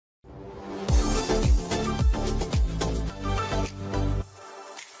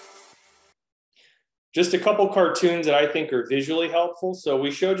Just a couple cartoons that I think are visually helpful. So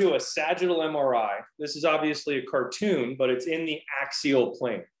we showed you a sagittal MRI. This is obviously a cartoon, but it's in the axial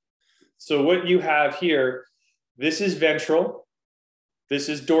plane. So what you have here, this is ventral, this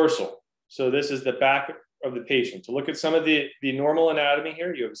is dorsal. So this is the back of the patient. To look at some of the normal anatomy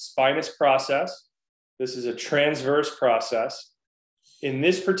here, you have a spinous process. This is a transverse process. In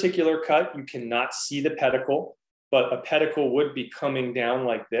this particular cut, you cannot see the pedicle, but a pedicle would be coming down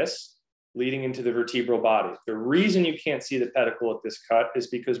like this, leading into the vertebral body. The reason you can't see the pedicle at this cut is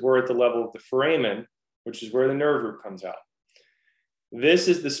because we're at the level of the foramen, which is where the nerve root comes out. This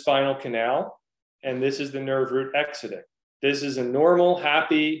is the spinal canal, and this is the nerve root exiting. This is a normal,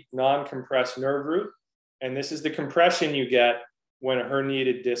 happy, non-compressed nerve root, and this is the compression you get when a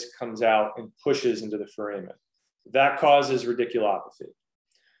herniated disc comes out and pushes into the foramen. That causes radiculopathy.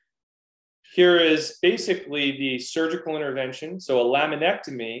 Here is basically the surgical intervention. So a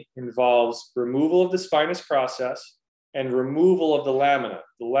laminectomy involves removal of the spinous process and removal of the lamina.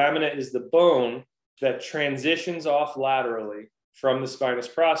 The lamina is the bone that transitions off laterally from the spinous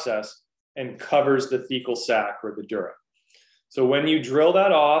process and covers the thecal sac or the dura. So when you drill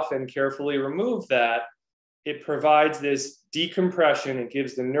that off and carefully remove that, it provides this decompression and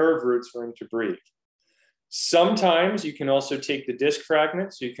gives the nerve roots room to breathe. Sometimes you can also take the disc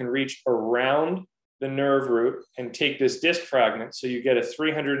fragment, so you can reach around the nerve root and take this disc fragment so you get a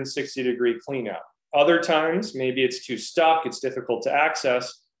 360-degree clean out. Other times, maybe it's too stuck, it's difficult to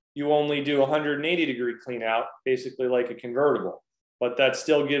access, you only do a 180-degree clean out, basically like a convertible, but that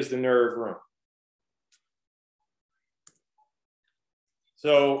still gives the nerve room.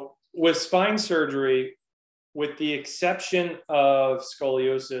 So with spine surgery, with the exception of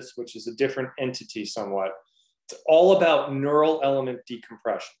scoliosis, which is a different entity somewhat, it's all about neural element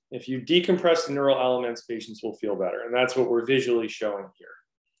decompression. If you decompress the neural elements, patients will feel better. And that's what we're visually showing here.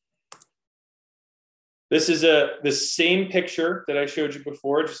 This is the same picture that I showed you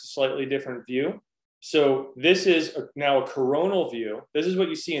before, just a slightly different view. So this is now a coronal view. This is what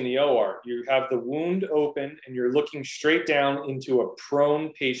you see in the OR. You have the wound open and you're looking straight down into a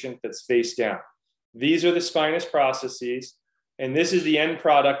prone patient that's face down. These are the spinous processes, and this is the end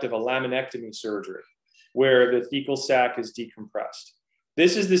product of a laminectomy surgery, where the thecal sac is decompressed.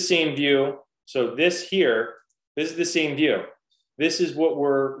 This is the same view. So this here, this is the same view. This is what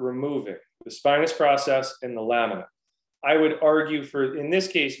we're removing, the spinous process and the lamina. I would argue in this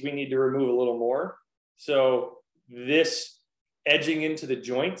case, we need to remove a little more. So this edging into the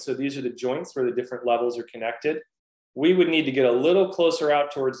joint, so these are the joints where the different levels are connected. We would need to get a little closer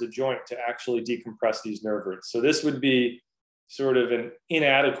out towards the joint to actually decompress these nerve roots. So this would be sort of an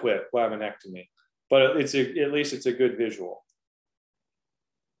inadequate laminectomy, but at least it's a good visual.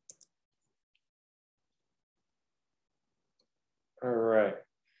 All right.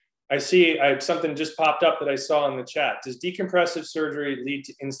 I see something just popped up that I saw in the chat. Does decompressive surgery lead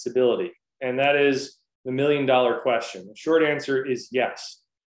to instability? And that is the million-dollar question. The short answer is yes.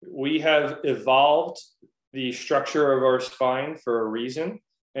 We have evolved the structure of our spine for a reason.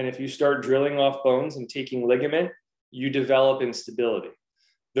 And if you start drilling off bones and taking ligament, you develop instability.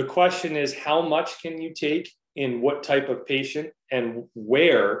 The question is, how much can you take in what type of patient and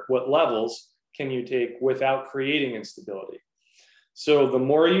what levels can you take without creating instability? So the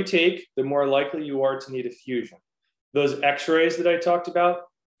more you take, the more likely you are to need a fusion. Those x-rays that I talked about,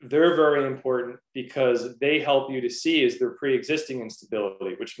 they're very important because they help you to see is there pre-existing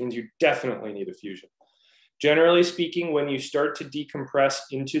instability, which means you definitely need a fusion. Generally speaking, when you start to decompress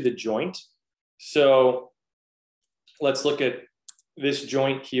into the joint, so let's look at this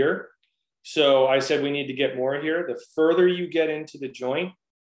joint here. So I said we need to get more here. The further you get into the joint,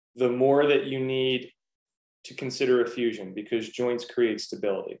 the more that you need to consider a fusion because joints create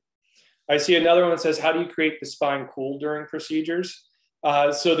stability. I see another one that says, how do you create the spine cool during procedures?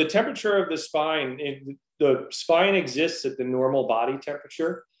 So the temperature of the spine exists at the normal body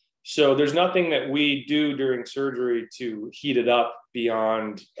temperature. So there's nothing that we do during surgery to heat it up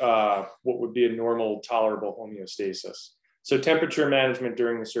beyond what would be a normal tolerable homeostasis. So temperature management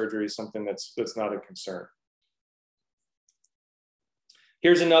during the surgery is something that's not a concern.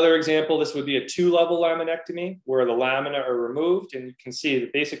 Here's another example. This would be a 2-level laminectomy where the lamina are removed, and you can see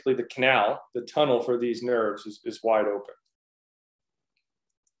that basically the canal, the tunnel for these nerves is wide open.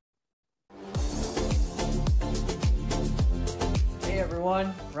 Hey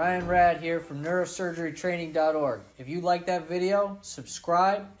everyone, Ryan Rad here from neurosurgerytraining.org. If you like that video,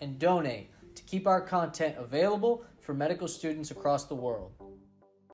 subscribe and donate to keep our content available for medical students across the world.